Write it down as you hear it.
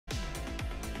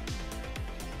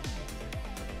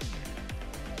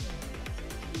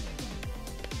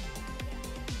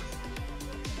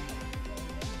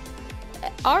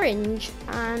orange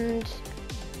and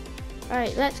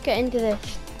right, let's get into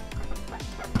this.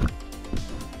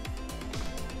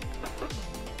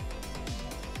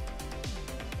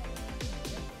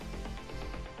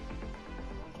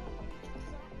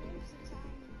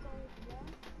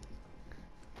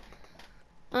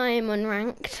 I am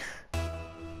unranked.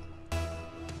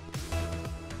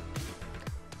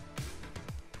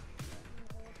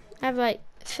 I have like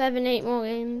 7-8 more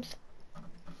games.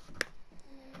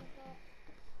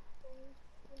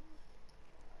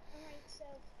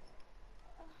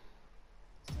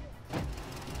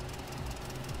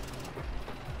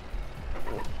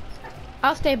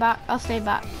 I'll stay back, I'll stay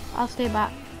back, I'll stay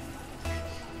back.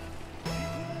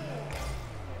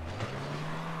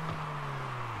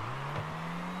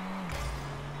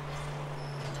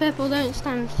 Purple, don't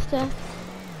stand still.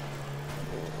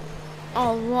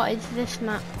 Oh, what is this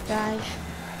map, guys?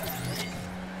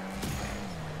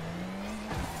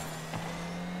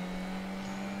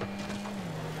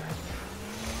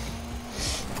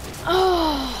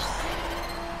 Oh!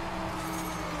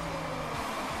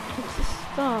 It's a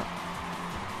stop.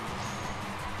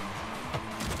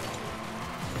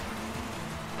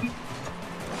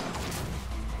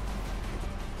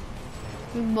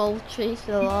 Moltres,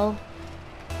 lol.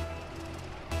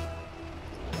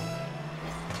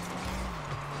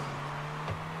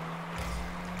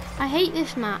 I hate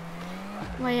this map.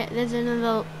 Wait, there's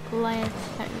another layer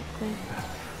technically.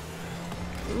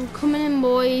 I'm coming in,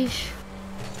 boys.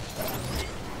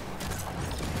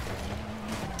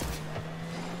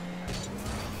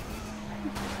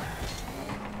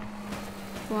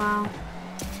 Wow.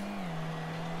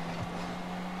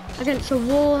 Against a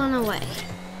wall and away.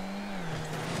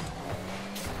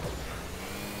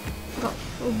 Got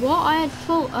what? I had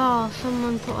full. Oh,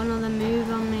 someone put another move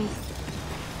on me.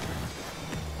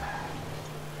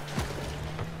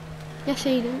 Yes,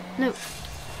 he didn't. No.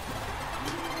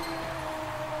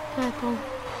 Purple.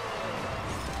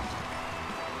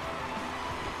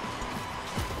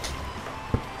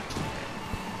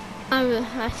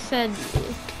 I said,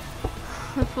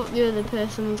 I thought the other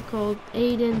person was called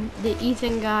Aiden, the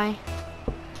Ethan guy,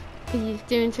 because he's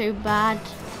doing so bad.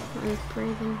 I was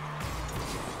breathing.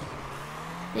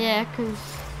 Yeah, because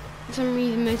for some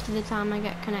reason most of the time I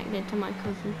get connected to my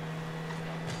cousin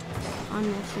on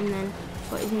this, and then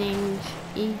but his name's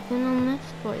Ethan on this,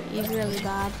 but he's really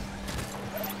bad.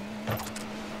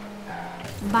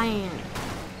 Bam.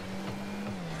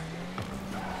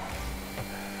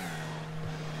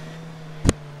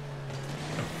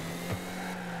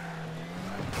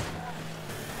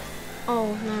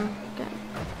 Oh no. Go.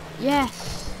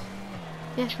 Yes.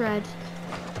 Yes, red.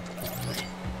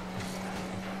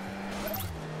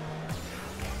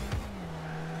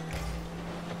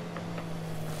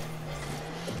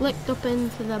 Flicked up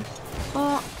into the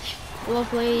box.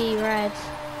 Lovely, red.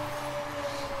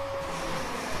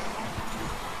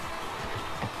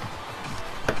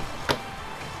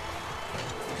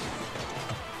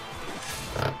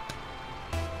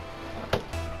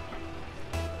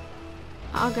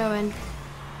 I'll go in.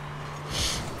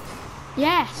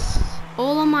 Yes!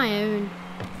 All on my own.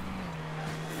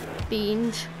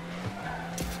 Beans.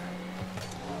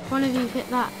 One of you hit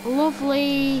that.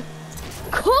 Lovely.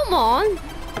 Come on!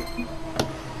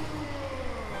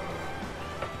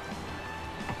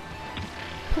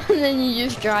 And then you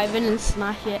just drive in and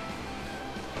smash it.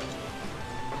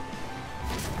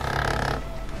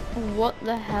 What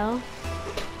the hell?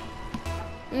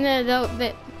 No, they'll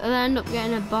end up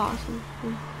getting a bot or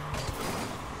something.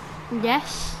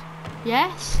 Yes.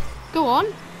 Yes. Go on.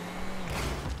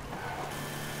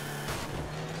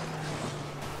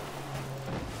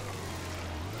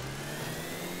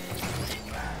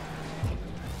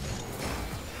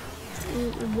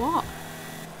 What?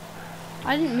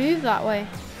 I didn't move that way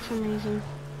for some reason.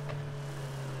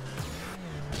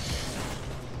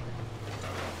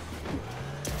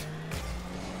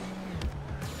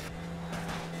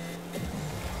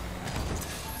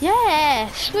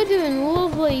 Yes, we're doing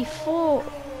lovely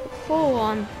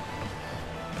 4-1.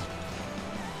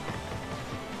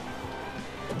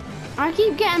 I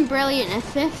keep getting brilliant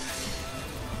assists.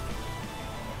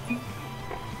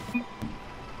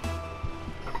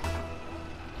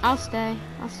 I'll stay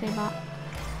back.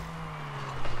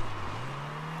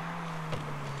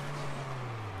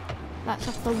 That's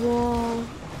off the wall.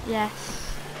 Yes.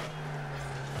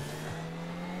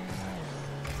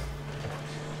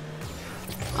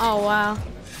 Oh wow.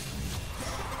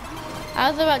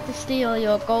 I was about to steal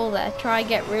your goal there. Try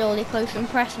get really close and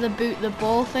press the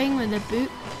ball thing with the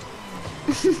boot.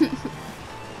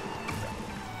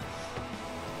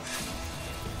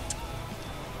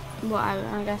 Well,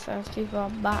 I guess I was too far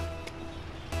back.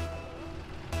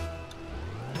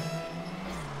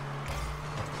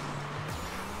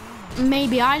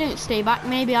 maybe I don't stay back.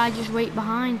 Maybe I just wait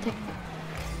behind to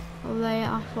lay it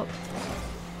off up.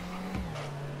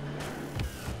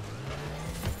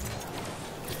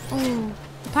 Oh,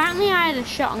 apparently I had a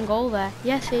shot on goal there.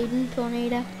 Yes, Aiden,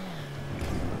 tornado.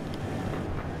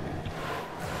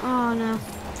 Oh no.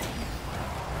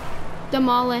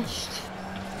 Demolished.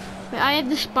 Wait, I have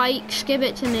the spikes. Give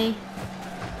it to me.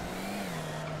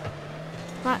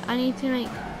 Right, I need to make...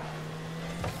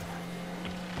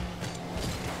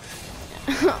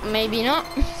 Maybe not.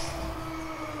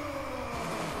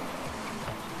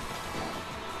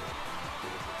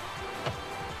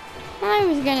 I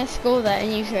was gonna score that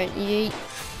and you went yeet.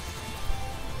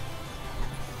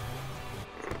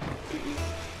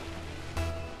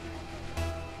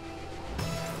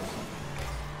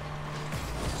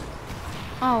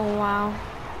 Oh wow.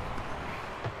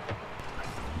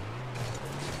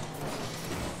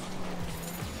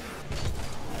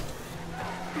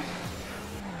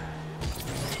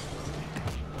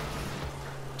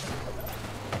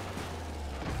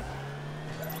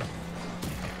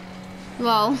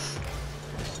 Well.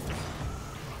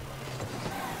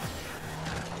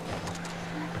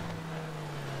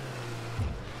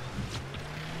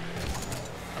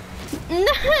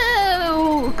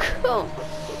 No! Cool.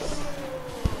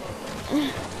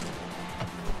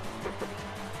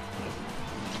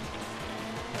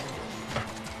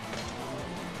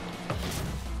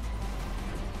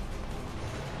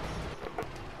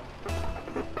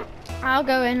 I'll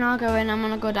go in, I'm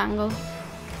on a good angle.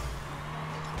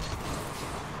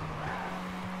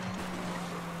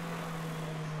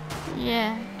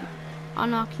 Yeah,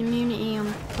 on our community on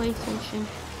PlayStation.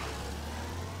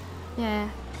 Yeah.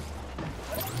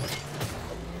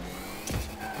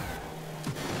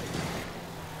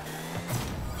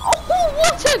 Oh,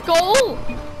 what a goal!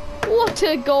 What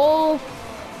a goal!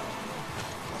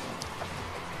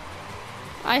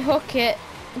 I hook it.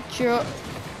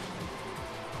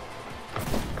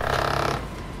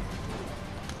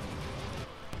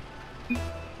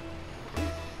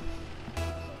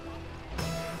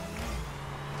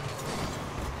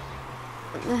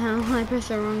 What the hell? I pressed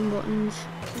the wrong buttons.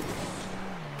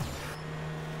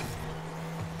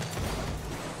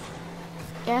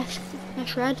 Yes,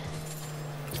 that's red.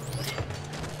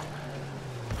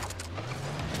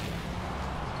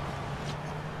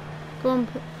 Go on.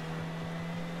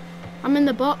 I'm in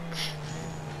the box.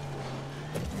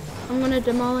 I'm gonna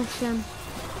demolish them.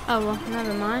 Oh well,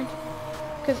 never mind.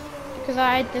 Because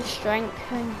I had the strength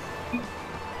thing.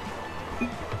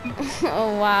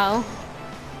 Oh wow.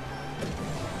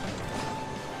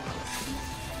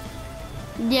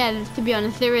 Yeah, to be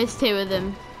honest, there is 2 of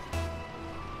them.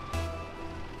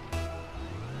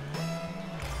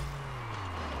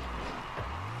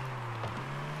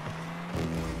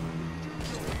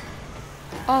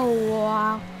 Oh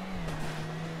wow.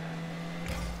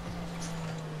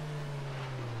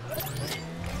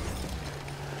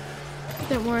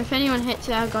 Don't worry, if anyone hits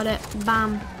it, I got it.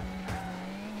 Bam.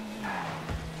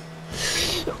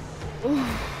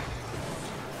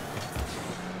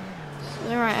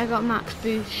 Alright, I got max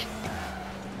boost.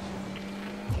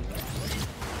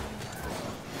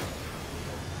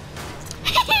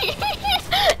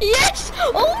 Yes!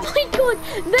 Oh my god!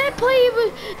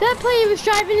 Their player was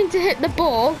driving in to hit the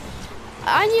ball.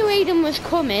 I knew Aiden was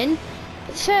coming,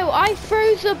 so I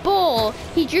froze the ball.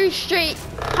 He drew straight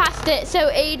past it so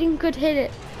Aiden could hit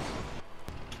it.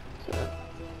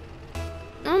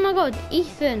 Oh my god,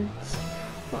 Ethan.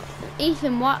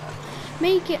 Ethan, what?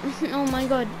 Make it. Oh my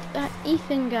god, that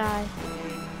Ethan guy.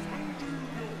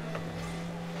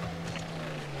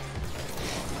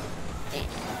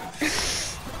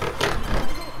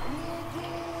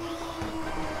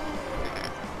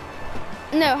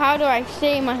 No, how do I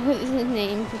say my husband's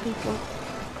name to people?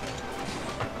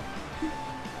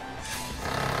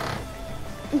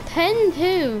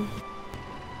 10-2.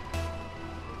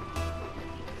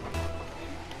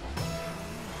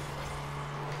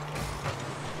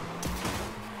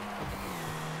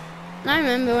 I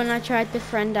remember when I tried to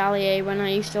friend Allier when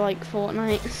I used to like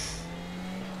Fortnite.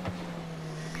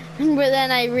 But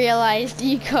then I realized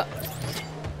you got...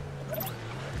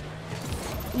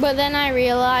 But then I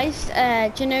realized,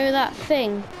 do you know that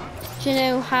thing? Do you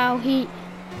know how he...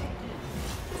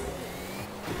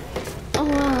 Oh,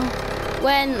 wow.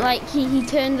 When, like, he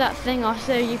turned that thing off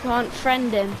so you can't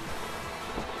friend him.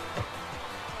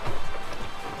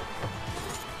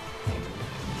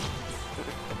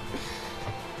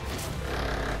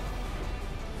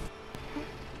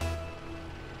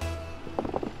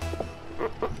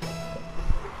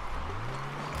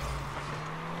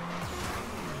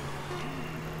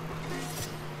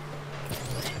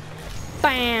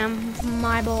 Bam!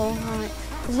 My ball. Right.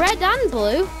 Red and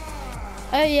blue?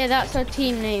 Oh yeah, that's our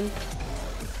team name.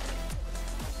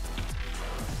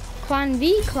 Clan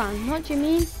v Clan, what do you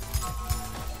mean?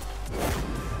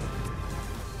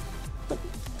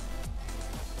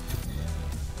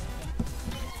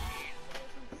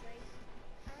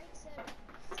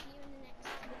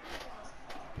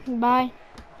 Bye.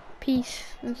 Peace.